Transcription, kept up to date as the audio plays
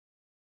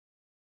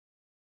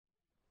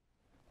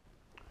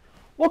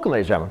Welcome,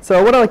 ladies and gentlemen.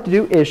 So what I'd like to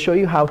do is show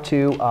you how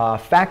to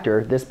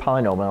factor this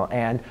polynomial.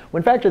 And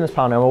when factoring this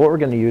polynomial, what we're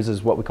going to use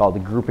is what we call the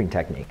grouping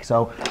technique.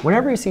 So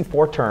whenever you see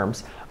four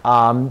terms,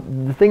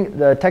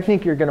 the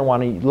technique you're going to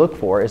want to look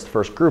for is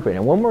first grouping.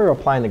 And when we're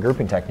applying the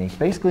grouping technique,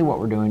 basically what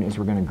we're doing is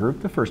we're going to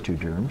group the first two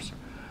terms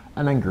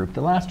and then group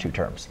the last two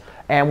terms.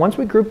 And once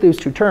we group these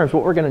two terms,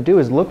 what we're going to do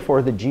is look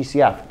for the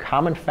GCF,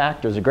 common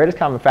factors, the greatest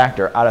common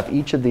factor out of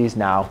each of these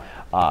now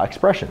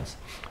expressions.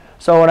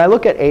 So when I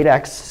look at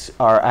 8x,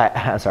 or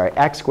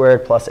x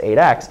squared plus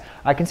 8x,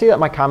 I can see that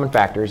my common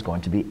factor is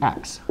going to be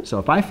x. So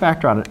if I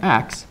factor out an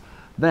x,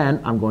 then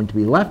I'm going to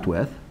be left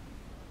with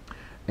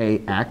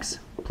a x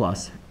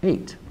plus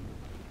 8.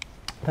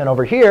 Then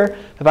over here,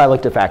 if I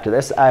look to factor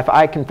this, if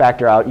I can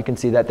factor out, you can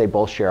see that they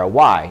both share a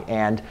y.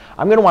 And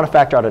I'm going to want to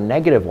factor out a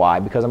negative y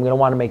because I'm going to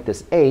want to make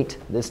this 8,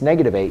 this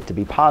negative 8, to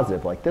be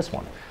positive like this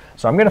one.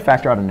 So I'm going to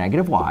factor out a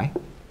negative y.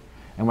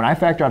 And when I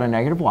factor out a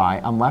negative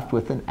y, I'm left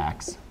with an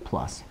x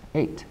plus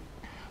 8.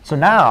 So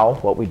now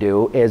what we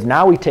do is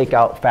now we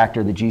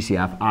factor the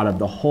GCF out of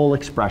the whole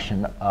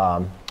expression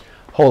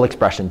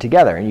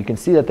together. And you can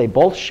see that they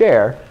both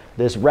share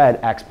this red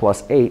x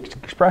plus 8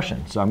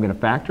 expression. So I'm going to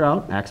factor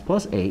out x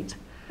plus 8.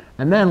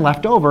 And then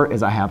left over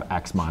is I have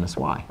x minus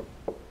y.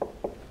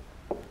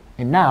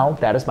 And now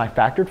that is my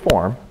factored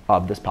form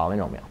of this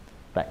polynomial.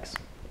 Thanks.